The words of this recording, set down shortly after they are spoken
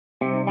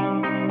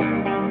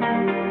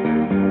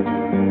What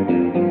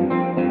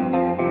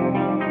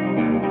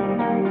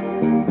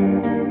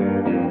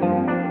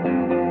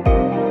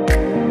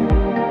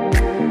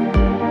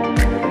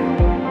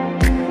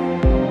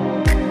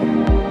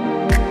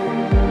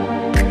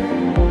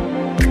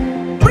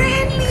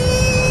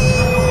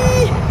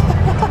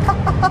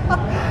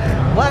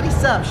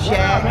is up,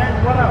 Shag?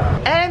 What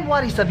up? And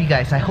what is up, you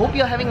guys? I hope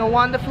you're having a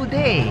wonderful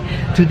day.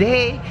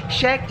 Today,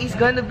 Shag is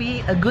going to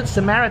be a good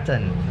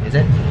Samaritan. Is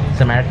it?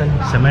 Samaritan?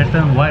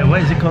 Samaritan? Why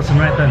is it called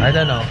Samaritan? I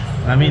don't know.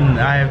 I mean,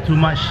 I have too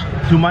much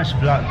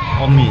blood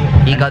on me.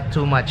 He got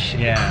too much.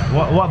 Yeah.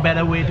 What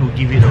better way to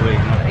give it away?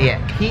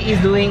 Yeah. He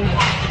is doing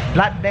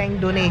blood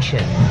bank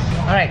donation.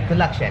 Alright, good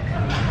luck, Shag.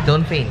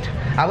 Don't faint.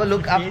 I will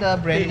look after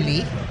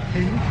Bradley.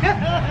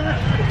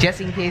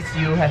 Just in case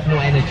you have no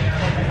energy.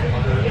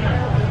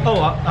 Oh,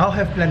 I'll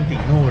have plenty,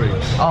 no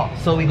worries. Oh,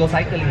 so we go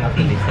cycling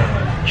after this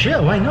then?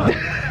 Sure, why not?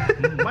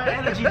 My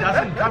energy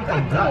doesn't come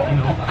from blood, you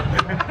know.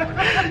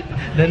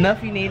 The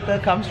nerfinator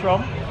comes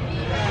from?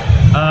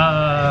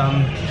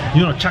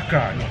 You know,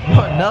 chakra.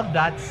 Nerve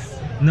darts.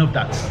 Nerve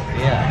darts.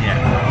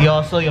 Yeah.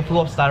 You're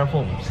full of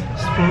styrofoams.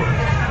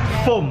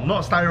 Foam,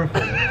 not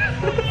styrofoam.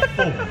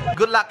 Foam.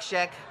 Good luck,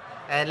 Shag.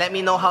 And let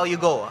me know how you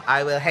go.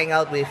 I will hang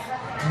out with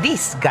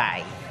this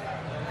guy.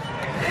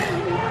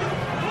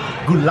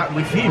 Good luck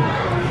with him.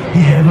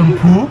 He haven't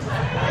pooped?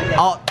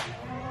 Oh,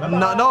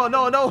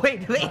 no,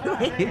 wait.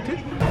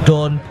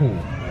 Don't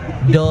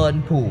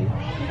poo.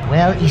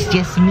 Well, it's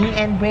just me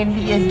and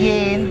Bradley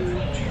again.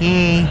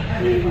 Hey.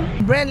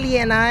 Bradley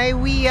and I,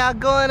 we are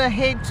gonna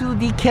head to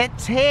the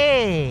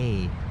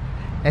Cathay.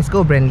 Let's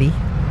go, Bradley.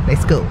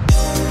 Let's go.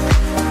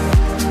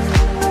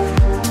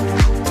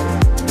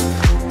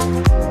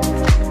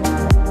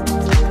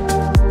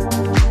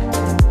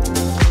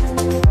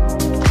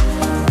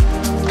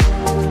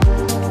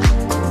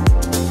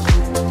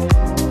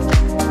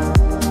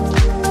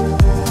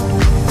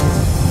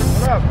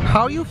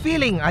 How are you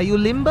feeling? Are you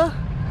limber?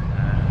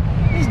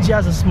 It's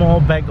just a small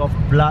bag of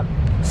blood.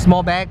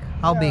 Small bag?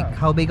 How Yeah. big?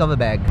 How big of a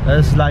bag?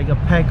 It's like a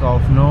pack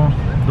of, you know,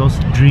 those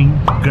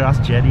grass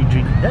jelly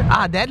drink.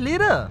 That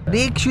little.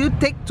 They should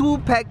take 2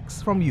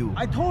 packs from you.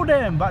 I told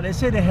them, but they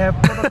say they have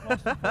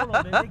protocols to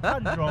follow. They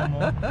can't draw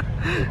more.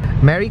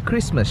 Merry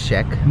Christmas,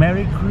 Shag.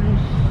 Merry Christmas.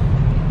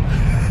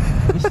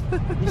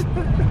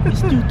 It's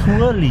still too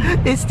early.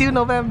 It's still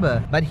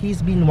November. But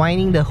he's been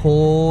whining the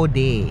whole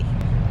day.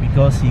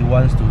 Because he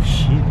wants to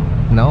shit.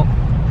 No.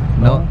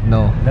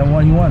 Then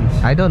what he wants?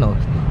 I don't know.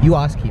 You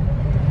ask him.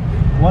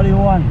 What do you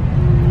want?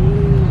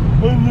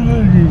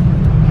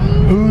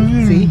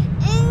 See?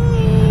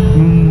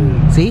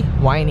 See?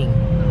 Whining.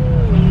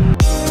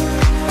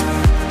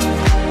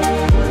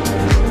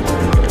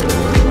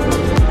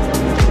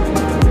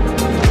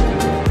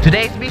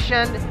 Today's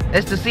mission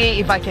is to see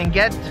if I can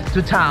get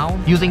to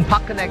town using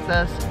park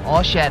connectors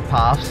or shared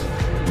paths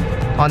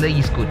on the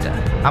e-scooter.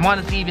 I want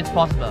to see if it's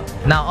possible.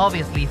 Now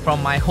obviously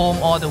from my home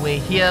all the way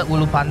here,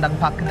 Ulu Pandang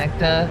Park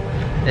Connector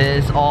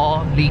is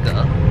all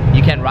legal.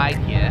 You can ride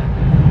here.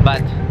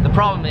 But the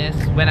problem is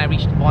when I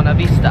reach Buona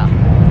Vista.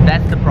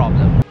 That's the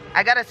problem.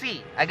 I gotta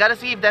see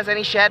if there's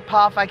any shared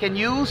path I can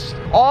use,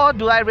 or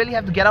do I really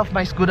have to get off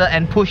my scooter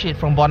and push it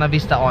from Buona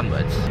Vista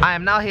onwards. I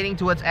am now heading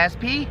towards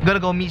SP. I'm gonna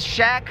go meet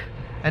Shag,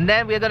 and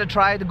then we're gonna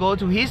try to go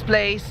to his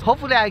place.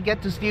 Hopefully I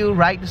get to still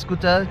ride the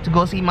scooter to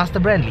go see Master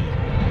Bradley.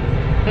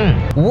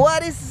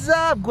 What is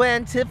up,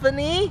 Gwen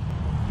Tiffany?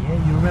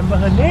 Yeah, you remember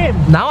her name.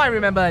 Now I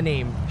remember her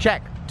name.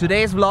 Shag,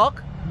 today's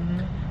vlog,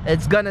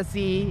 it's gonna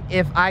see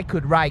if I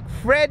could ride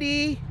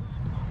Freddie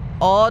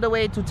all the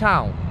way to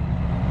town.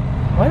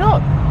 Why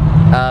not?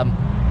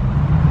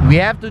 We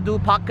have to do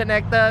park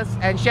connectors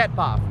and shed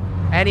path.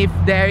 And if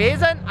there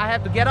isn't, I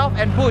have to get off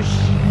and push.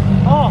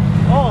 Oh,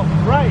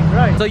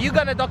 right. So you're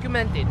gonna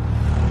document it.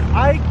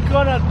 I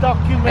gonna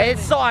document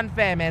It's so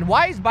unfair, man.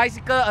 Why is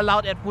bicycle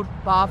allowed at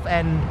footpath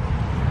and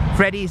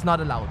Freddie is not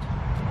allowed?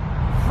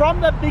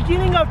 From the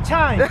beginning of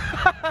time,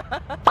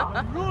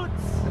 the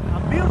roads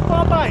are built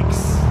for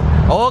bikes.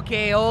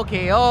 Okay.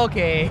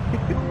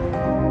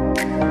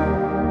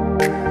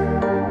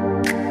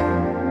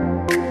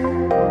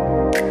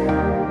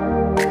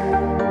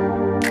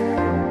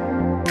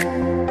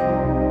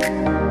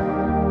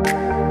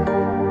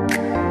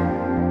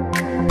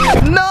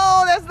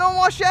 No, there's no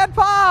more shared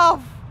path.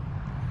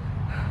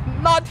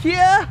 Not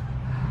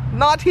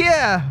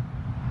here.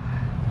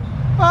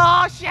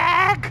 Oh,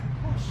 Shag.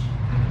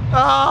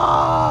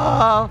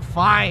 Oh,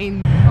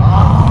 fine.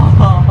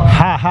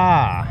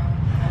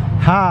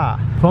 Ha.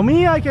 For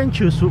me, I can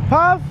choose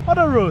footpath or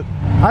the road.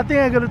 I think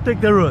I'm gonna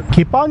take the road.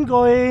 Keep on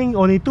going,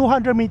 only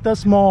 200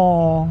 meters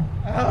more.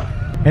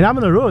 And I'm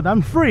on the road,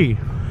 I'm free.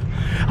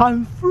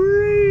 I'm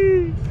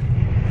free.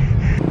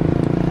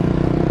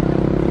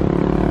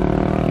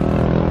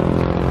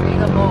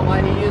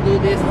 Why did you do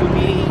this to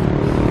me?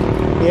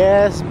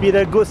 Yes, be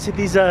the good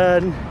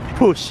citizen.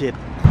 Push it.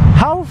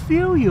 How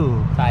feel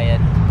you?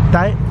 Tired.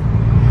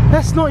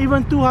 That's not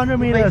even 200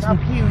 meters. Up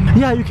here.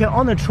 Yeah, you can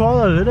on the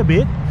throttle a little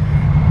bit.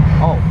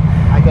 Oh,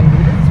 I can do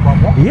this from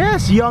What?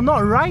 Yes, you're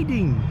not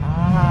riding.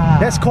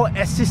 That's called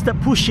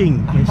assisted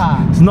pushing.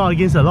 It's not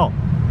against the law.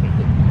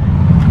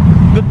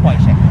 Okay, good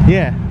point, Shag.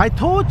 Yeah, I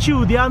told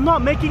you they are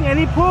not making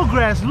any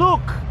progress.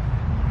 Look.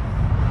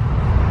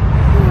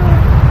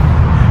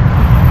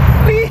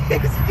 Please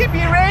get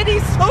me ready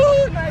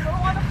soon. I don't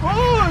want to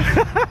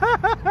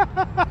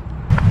push.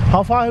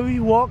 How far have we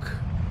walked?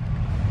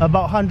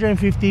 About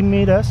 150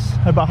 meters.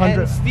 About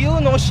 100. And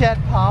still no shed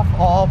path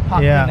or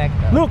park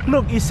connector.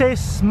 Look, it says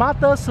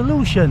smarter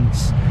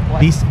solutions. What?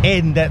 This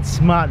ain't that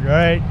smart,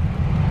 right?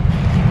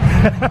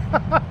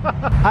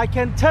 I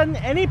can turn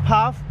any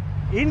path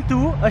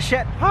into a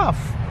shed path.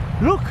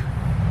 Look,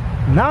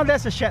 now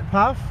that's a shed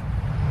path.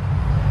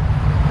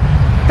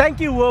 Thank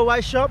you,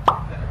 Worldwide Shop.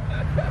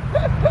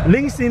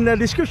 Links in the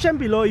description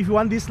below if you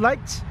want these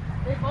lights.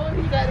 If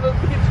only that will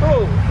be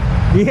true.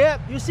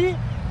 Yep, you see,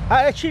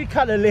 I actually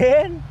cut a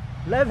lane,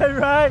 left and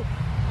right,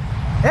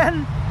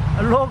 and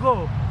a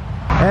logo.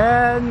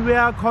 And we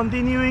are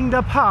continuing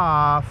the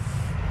path.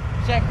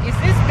 Shag, is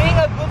this being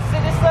a good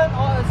citizen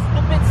or a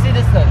stupid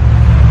citizen?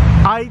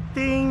 I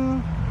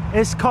think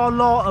it's called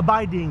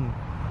law-abiding.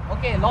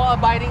 Okay,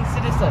 law-abiding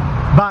citizen.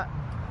 But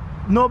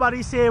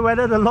nobody say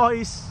whether the law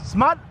is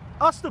smart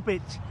or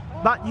stupid.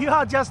 But you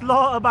are just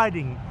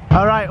law-abiding.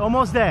 Alright,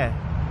 almost there.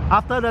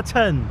 After the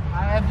turn.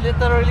 I have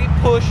literally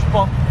pushed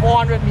for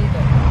 400 meters.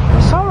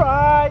 It's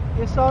alright,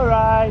 it's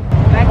alright.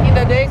 Back in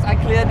the days, I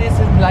cleared this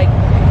in like,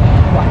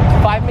 what,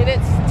 5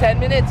 minutes, 10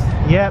 minutes?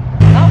 Yep.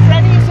 Now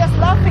Freddie is just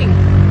laughing.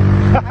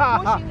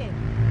 I'm pushing it.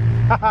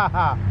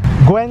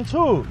 Gwen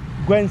too.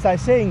 Gwen's like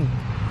saying,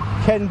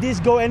 can this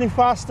go any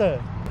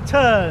faster?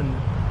 Turn.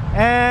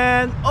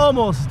 And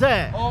almost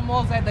there.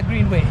 Almost at the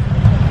greenway.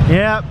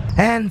 Yep.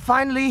 And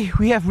finally,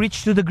 we have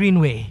reached to the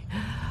greenway.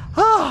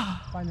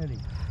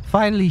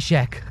 Finally,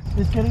 Shag.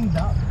 It's getting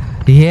dark.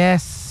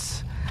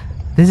 Yes.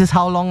 This is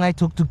how long I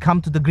took to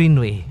come to the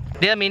greenway.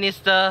 Dear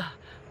Minister,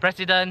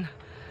 President,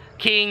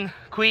 King,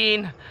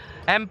 Queen,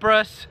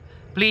 Empress,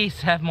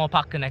 please have more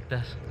park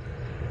connectors.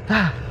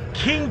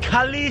 King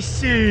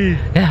Khaleesi.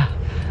 Yeah.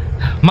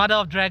 Mother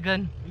of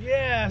Dragon.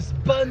 Yes,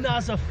 burn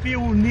us a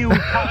few new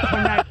park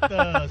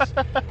connectors.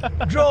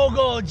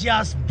 Drogo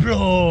just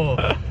bro.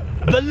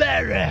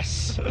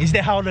 Valeris. Is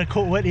that how the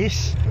code word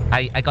is?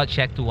 I got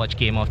Shag to watch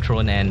Game of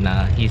Thrones and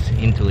he's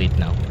into it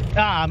now.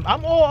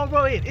 I'm all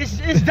over it.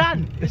 It's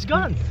done. It's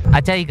gone.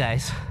 I tell you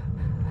guys,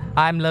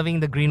 I'm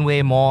loving the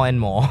greenway more and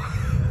more.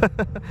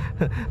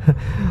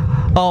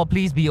 Oh,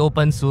 please be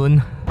open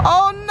soon.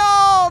 Oh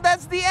no,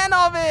 that's the end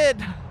of it.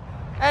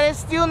 And it's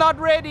still not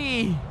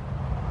ready.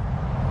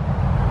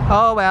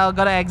 Oh well,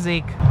 gotta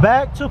exit.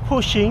 Back to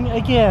pushing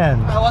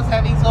again. I was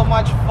having so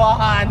much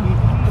fun.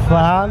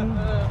 Fun.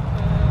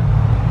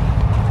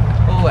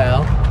 Oh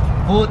well.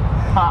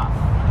 Footpath.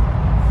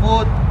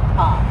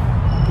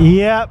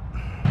 Yep.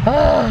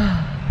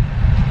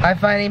 I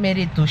finally made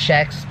it to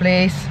Shag's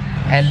place.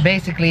 And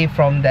basically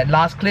from that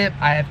last clip,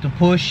 I have to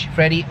push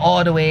Freddie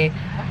all the way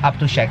up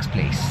to Shag's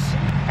place.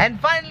 And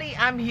finally,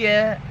 I'm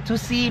here to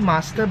see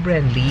Master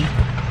Brandley.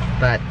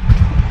 But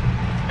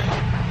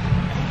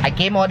I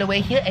came all the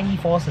way here and he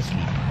falls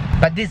asleep.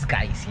 But this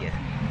guy is here.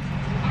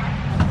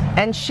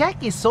 And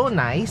Shag is so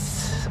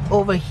nice.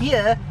 Over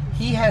here,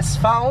 he has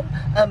found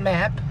a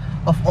map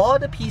of all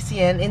the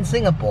PCN in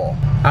Singapore.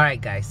 Alright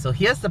guys, so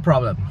here's the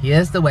problem.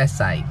 Here's the west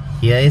side.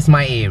 Here is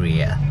my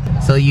area.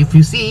 So if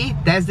you see,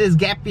 there's this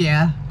gap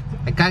here.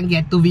 I can't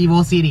get to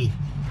Vivo City.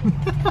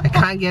 I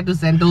can't get to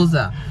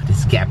Sentosa.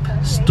 This gap,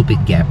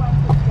 stupid gap.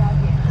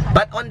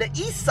 But on the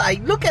east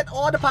side, look at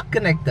all the park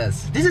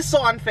connectors. This is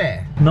so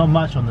unfair. Not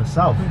much on the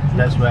south.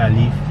 That's where I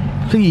live.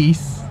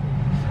 Please.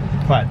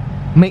 What?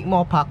 Make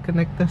more park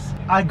connectors.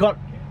 I got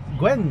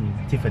Gwen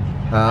Tiffany.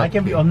 Okay. I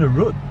can be on the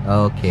road.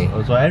 Okay.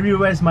 So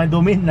everywhere is my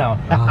domain now.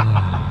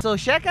 So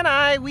Shag and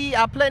I, we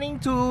are planning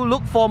to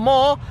look for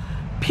more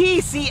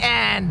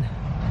PCN.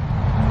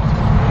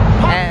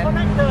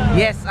 And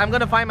yes, I'm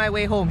gonna find my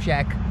way home,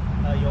 Shag.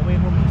 Your way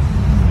home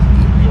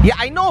is... Yeah,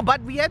 I know,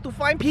 but we had to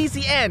find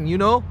PCN, you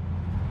know.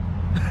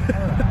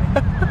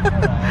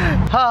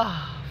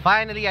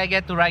 Finally, I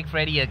get to ride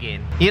Freddie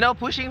again. You know,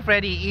 pushing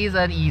Freddie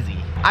isn't easy.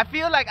 I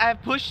feel like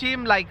I've pushed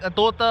him like a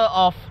total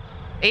of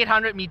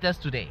 800 meters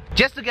today,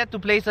 just to get to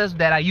places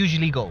that I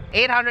usually go.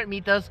 800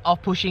 meters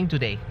of pushing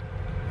today.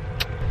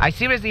 I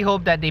seriously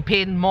hope that they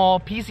paint more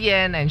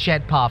PCN and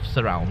shed paths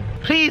around.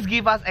 Please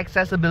give us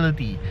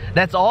accessibility.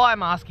 That's all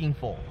I'm asking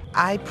for.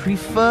 I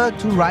prefer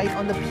to ride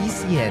on the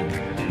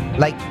PCN.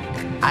 Like,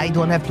 I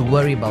don't have to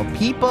worry about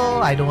people,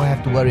 I don't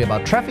have to worry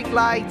about traffic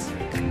lights.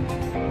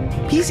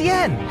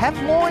 PCN, have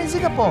more in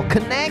Singapore.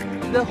 Connect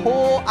the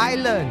whole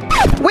island.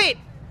 Wait!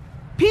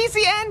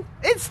 PCN?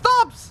 It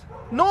stops!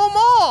 No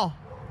more!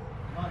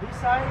 This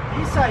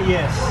side,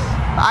 yes.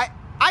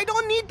 I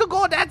don't need to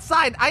go that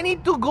side. I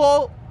need to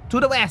go to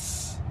the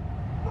west.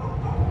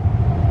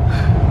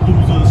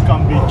 Losers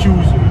can't be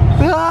choosers.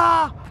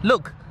 Ah,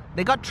 look,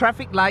 they got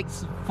traffic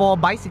lights for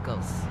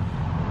bicycles.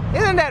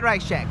 Isn't that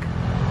right, Shag?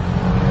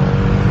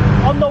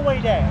 On the way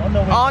there.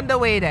 On the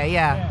way there,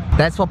 yeah.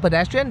 That's for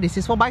pedestrian, this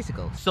is for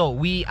bicycle. So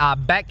we are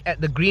back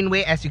at the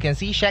greenway. As you can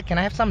see, Shag, can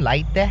I have some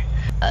light there?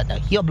 No,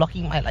 you're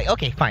blocking my light.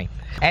 Okay, fine.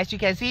 As you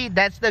can see,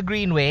 that's the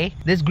greenway.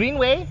 This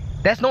greenway,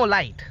 there's no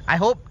light. I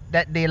hope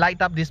that they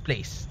light up this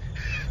place.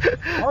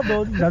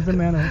 Although it doesn't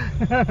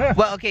matter.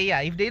 Well, okay,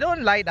 yeah, if they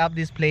don't light up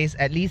this place,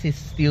 at least it's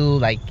still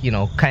like, you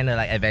know, kind of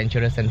like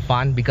adventurous and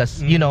fun,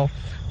 because you know,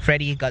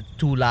 Freddie got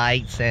 2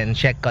 lights and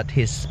Shag got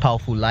his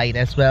powerful light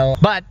as well.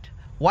 But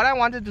what I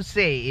wanted to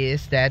say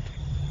is that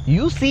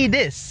you see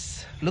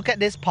this, look at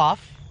this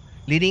path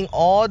leading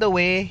all the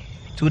way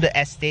to the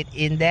estate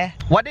in there.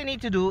 What they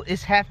need to do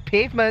is have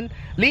pavement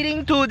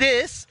leading to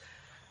this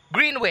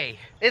greenway.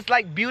 It's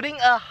like building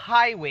a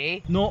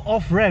highway. No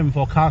off-ramp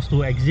for cars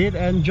to exit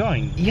and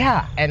join.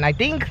 Yeah, and I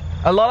think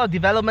a lot of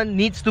development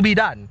needs to be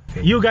done.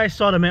 You guys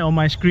saw the map on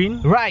my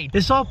screen? Right.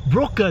 It's all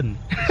broken.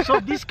 It's so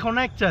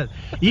disconnected.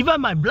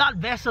 Even my blood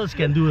vessels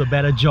can do a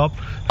better job.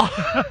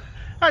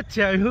 I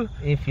tell you.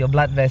 If your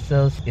blood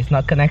vessels is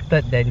not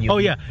connected, then you. Oh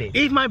yeah. Dead.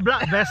 If my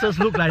blood vessels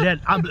look like that,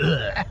 I'm.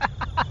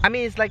 I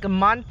mean, it's like a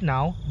month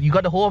now. You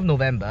got the whole of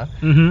November.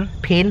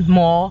 Paint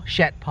more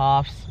shed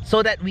paths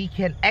so that we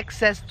can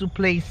access to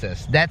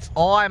places. That's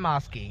all I'm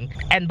asking.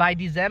 And by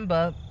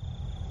December,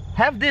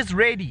 have this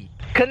ready.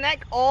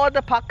 Connect all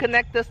the park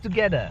connectors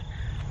together.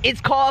 It's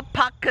called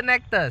park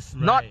connectors,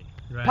 not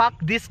park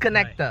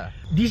disconnector.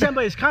 Right.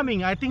 December is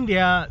coming. I think they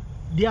are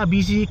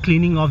busy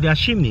cleaning off their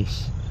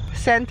chimneys.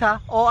 Santa,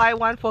 all I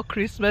want for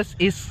Christmas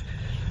is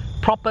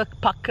proper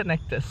park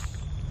connectors.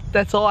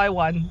 That's all I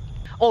want.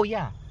 Oh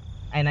yeah,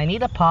 and I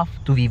need a path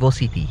to Vivo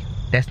City.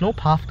 There's no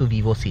path to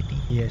Vivo City.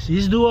 Yes,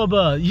 it's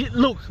doable.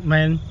 Look,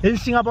 man, in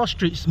Singapore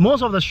streets,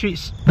 most of the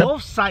streets,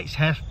 both sides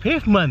have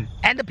pavement.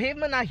 And the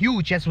pavement are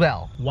huge as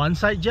well. One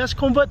side just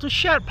convert to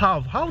shared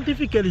path. How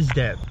difficult is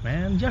that,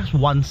 man? Just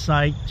one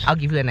side. I'll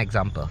give you an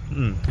example.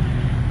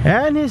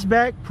 And he's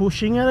back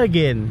pushing it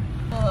again.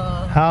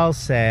 How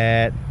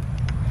sad.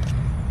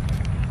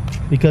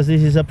 Because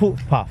this is a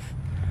footpath.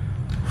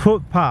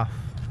 Footpath.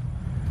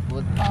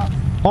 Footpath.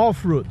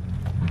 Off-road.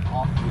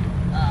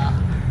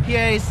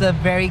 Here is a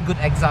very good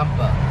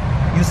example.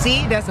 You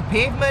see, there's a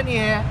pavement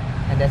here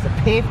and there's a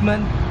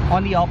pavement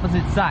on the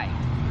opposite side.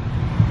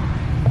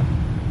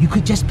 You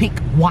could just pick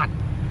one,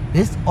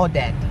 this or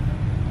that,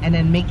 and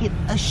then make it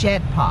a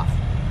shared path.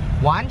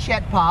 One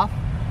shared path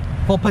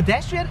for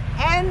pedestrian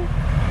and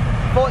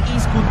for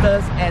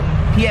e-scooters and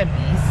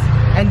PMDs,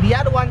 and the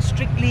other one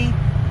strictly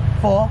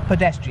for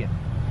pedestrian,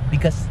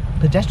 because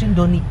pedestrian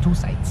don't need 2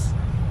 sides,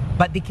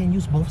 but they can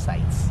use both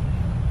sides.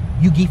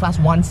 You give us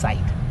one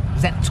side.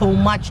 Is that too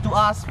much to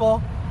ask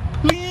for?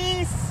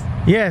 Please?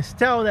 Yes,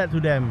 tell that to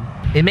them.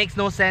 It makes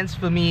no sense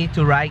for me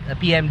to ride a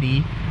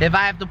PMD if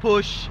I have to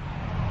push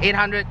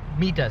 800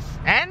 meters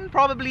and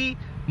probably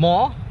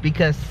more,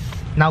 because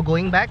now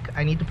going back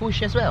I need to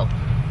push as well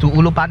to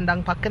Ulu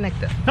Pandang Park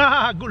Connector.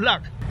 Good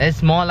luck.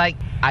 It's more like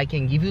I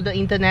can give you the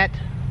internet,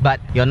 but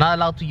you're not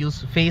allowed to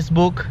use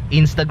Facebook,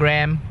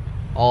 Instagram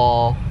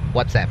or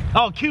WhatsApp.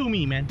 Oh, kill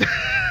me, man.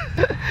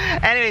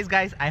 Anyways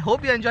guys, I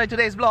hope you enjoyed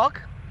today's vlog,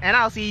 and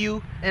I'll see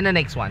you in the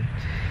next one.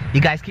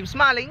 You guys keep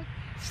smiling.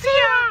 See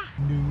ya!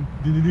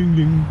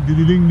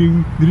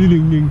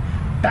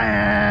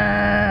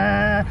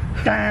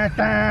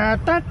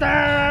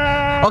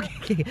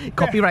 Okay,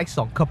 copyright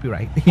song,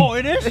 copyright. Oh,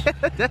 it is?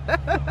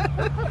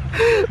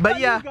 But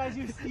yeah,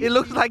 it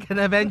looks like an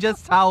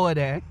Avengers tower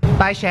there.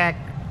 Bye, Shag.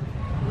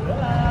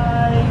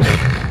 Bye.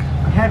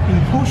 Happy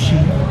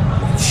pushing.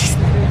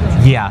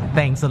 Yeah,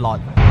 thanks a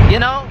lot. You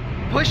know,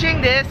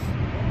 pushing this,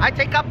 I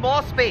take up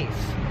more space.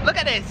 Look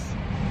at this.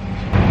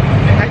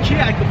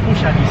 Actually, I could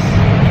push at this.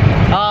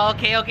 Oh,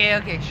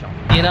 okay, sure.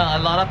 You know, a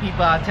lot of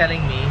people are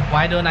telling me,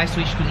 why don't I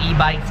switch to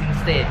e-bikes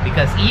instead?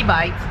 Because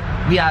e-bikes,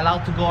 we are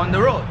allowed to go on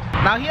the road.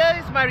 Now here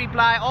is my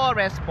reply or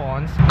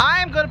response.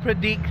 I'm gonna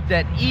predict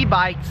that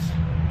e-bikes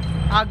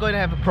are going to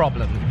have a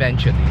problem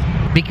eventually.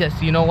 Because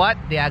you know what?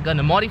 They are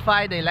gonna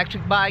modify the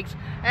electric bikes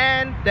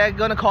and they're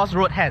gonna cause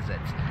road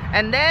hazards.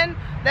 And then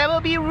there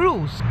will be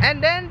rules,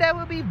 and then there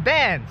will be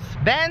bans.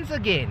 Bans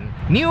again.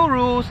 New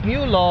rules, new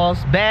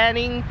laws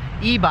banning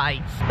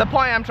e-bikes. The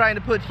point I'm trying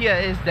to put here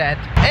is that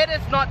it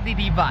is not the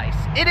device.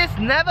 It is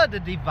never the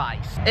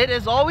device. It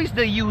is always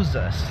the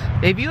users.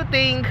 If you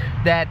think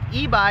that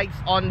e-bikes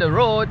on the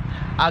road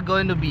are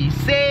going to be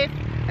safe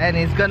and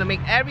it's gonna make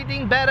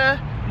everything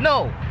better,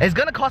 no. It's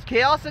gonna cause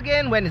chaos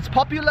again when it's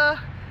popular,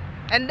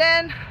 and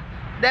then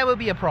there will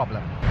be a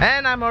problem.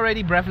 And I'm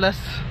already breathless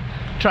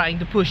trying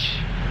to push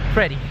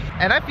Freddie.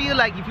 And I feel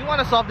like if you want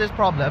to solve this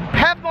problem,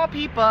 have more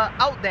people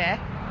out there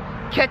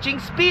catching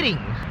speeding.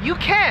 You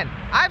can.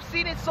 I've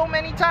seen it so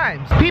many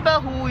times.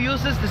 People who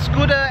uses the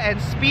scooter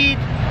and speed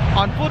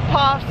on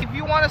footpaths. If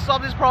you want to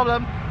solve this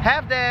problem,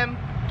 have them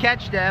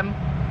catch them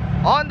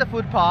on the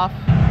footpath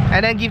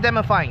and then give them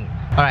a fine.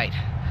 Alright,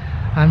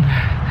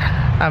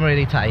 I'm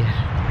really tired.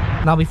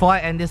 Now before I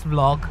end this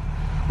vlog,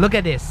 look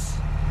at this.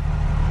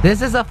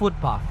 This is a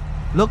footpath.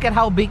 Look at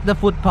how big the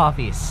footpath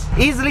is.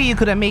 Easily you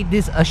could have made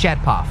this a shared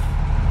path.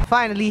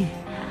 Finally,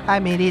 I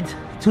made it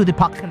to the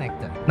park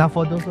connector. Now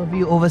for those of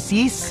you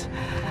overseas,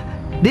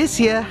 This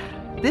here,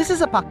 this is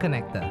a park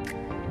connector.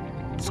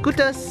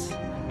 Scooters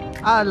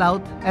are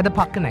allowed at the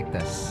park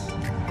connectors.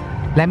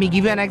 Let me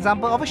give you an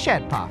example of a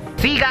shared path.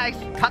 See guys,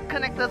 park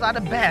connectors are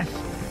the best.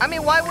 I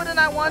mean, why wouldn't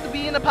I want to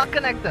be in a park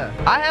connector?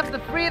 I have the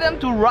freedom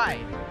to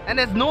ride and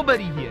there's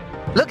nobody here.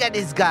 Look at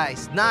this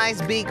guys, nice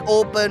big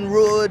open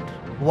road.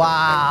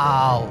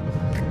 Wow,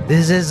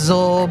 this is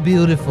so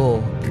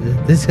beautiful.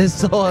 This is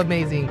so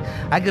amazing.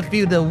 I could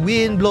feel the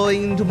wind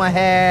blowing into my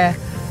hair.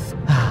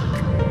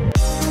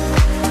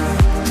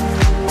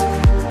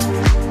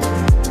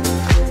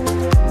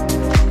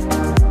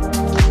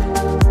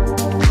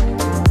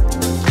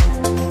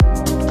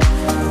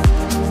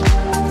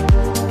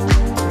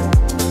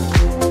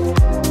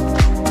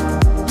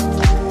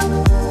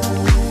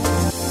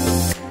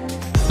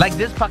 Like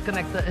this park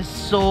connector is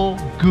so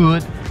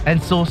good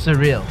and so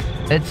surreal.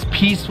 It's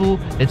peaceful,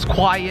 it's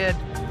quiet,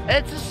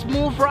 it's a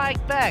smooth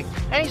ride back,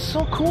 and it's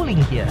so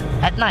cooling here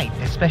at night,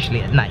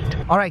 especially at night.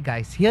 Alright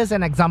guys, here's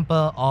an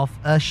example of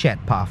a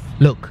shared path.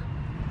 Look,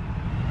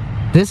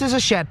 this is a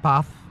shared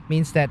path,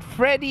 means that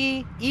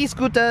Freddie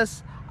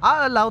e-scooters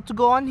are allowed to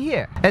go on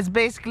here. It's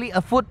basically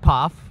a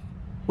footpath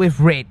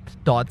with red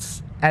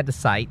dots at the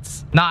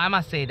sides. Now I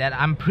must say that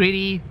I'm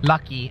pretty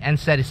lucky and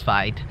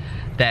satisfied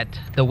that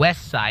the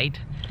west side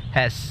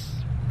has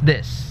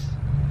this.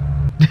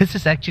 This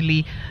is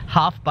actually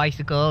half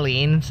bicycle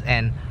lanes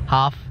and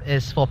half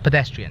is for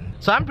pedestrian.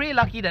 So I'm pretty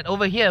lucky that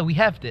over here we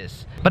have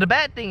this. But the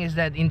bad thing is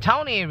that in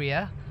town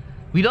area,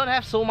 we don't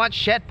have so much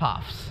shared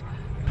paths.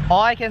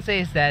 All I can say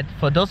is that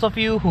for those of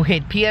you who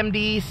hate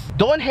PMDs,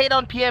 don't hate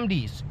on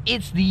PMDs.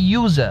 It's the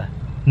user,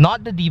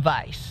 not the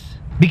device.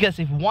 Because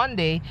if one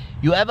day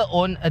you ever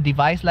own a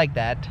device like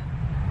that,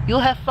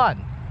 you'll have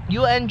fun.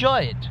 You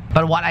enjoy it.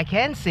 But what I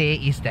can say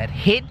is that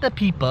hate the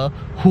people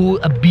who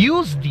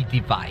abuse the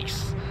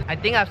device. I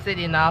think I've said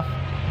enough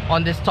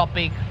on this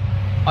topic,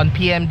 on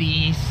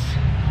PMDs,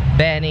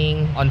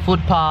 banning, on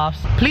footpaths.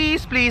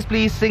 Please, please,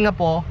 please,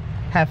 Singapore,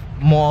 have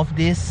more of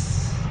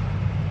this.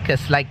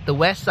 Because like the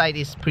west side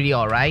is pretty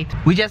alright.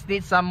 We just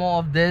need some more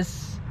of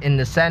this in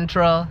the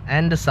central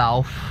and the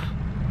south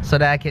so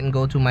that I can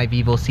go to my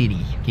Vivo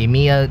City. Give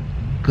me a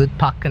good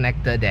park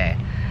connector there.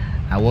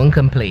 I won't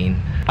complain.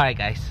 Alright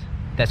guys.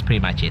 That's pretty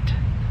much it.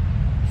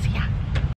 See ya.